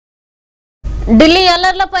ఢిల్లీ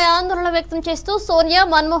అల్లర్లపై ఆందోళన వ్యక్తం చేస్తూ సోనియా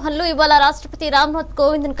మన్మోహన్లు ఇవాళ రాష్ట్రపతి రామ్నాథ్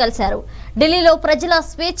కోవింద్ను కలిశారు. ఢిల్లీలో ప్రజల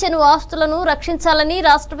స్వేచ్ఛను ఆస్తులను రక్షించాలని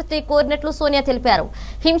రాష్ట్రపతి కోరినట్లు సోనియా తెలిపారు.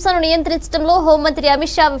 హింసను నియంత్రించడంలో హోంమంత్రి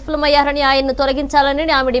అమిత్ షా విఫలమయ్యారని ఆయన్ను తొలగించాలని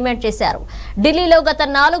ఆమె డిమాండ్ చేశారు. ఢిల్లీలో గత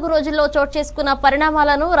 4 రోజుల్లో చోటు చేసుకున్న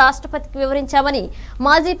పరిణామాలను రాష్ట్రపతికి వివరించామని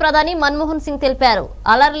మాజీ ప్రధాని మన్మోహన్ సింగ్ తెలిపారు.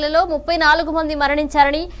 అల్లర్లలో 34 మంది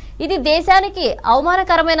మరణించారని, ఇది దేశానికి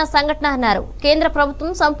అవమానకరమైన సంఘటన అన్నారు. కేంద్ర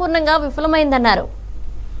ప్రభుత్వం సంపూర్ణంగా విఫలమైందన్నారు.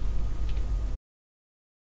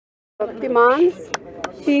 Demands.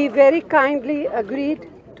 He very kindly agreed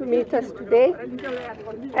to meet us today,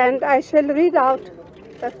 and I shall read out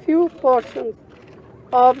a few portions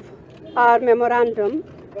of our memorandum,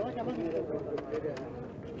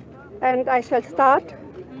 and I shall start.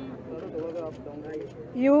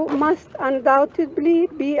 You must undoubtedly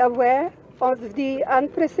be aware of the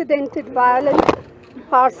unprecedented violence,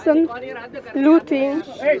 arson, looting,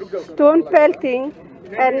 stone pelting,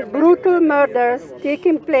 and brutal murders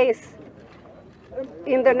taking place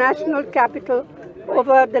in the national capital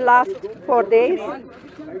over the last 4 days.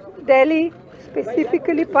 Delhi,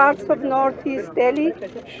 specifically parts of northeast Delhi,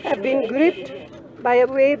 have been gripped by a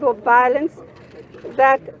wave of violence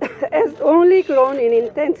that has only grown in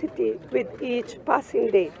intensity with each passing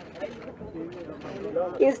day.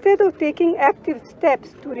 Instead of taking active steps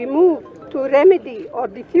to remedy or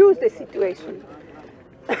diffuse the situation,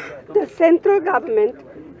 the central government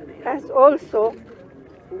has also,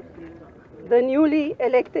 the newly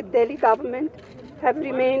elected Delhi government, have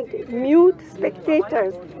remained mute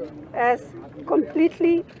spectators as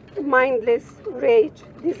completely mindless rage,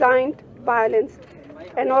 designed violence,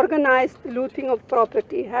 and organized looting of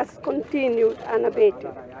property has continued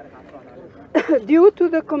unabated. Due to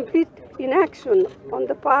the complete inaction on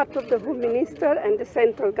the part of the Home Minister and the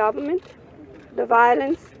central government, the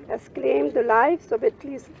violence has claimed the lives of at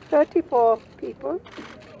least 34 people,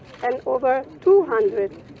 and over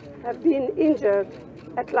 200 have been injured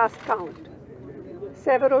at last count.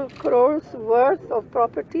 Several crores worth of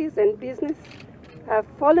properties and business have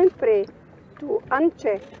fallen prey to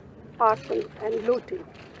unchecked arson and looting.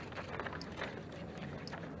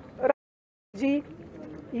 Ji,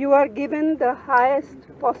 you are given the highest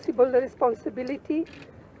possible responsibility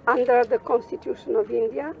under the Constitution of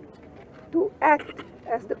India to act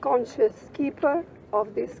as the conscious keeper of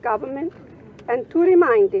this government and to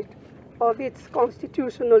remind it of its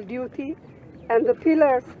constitutional duty and the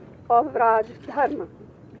pillars of Raj Dharma.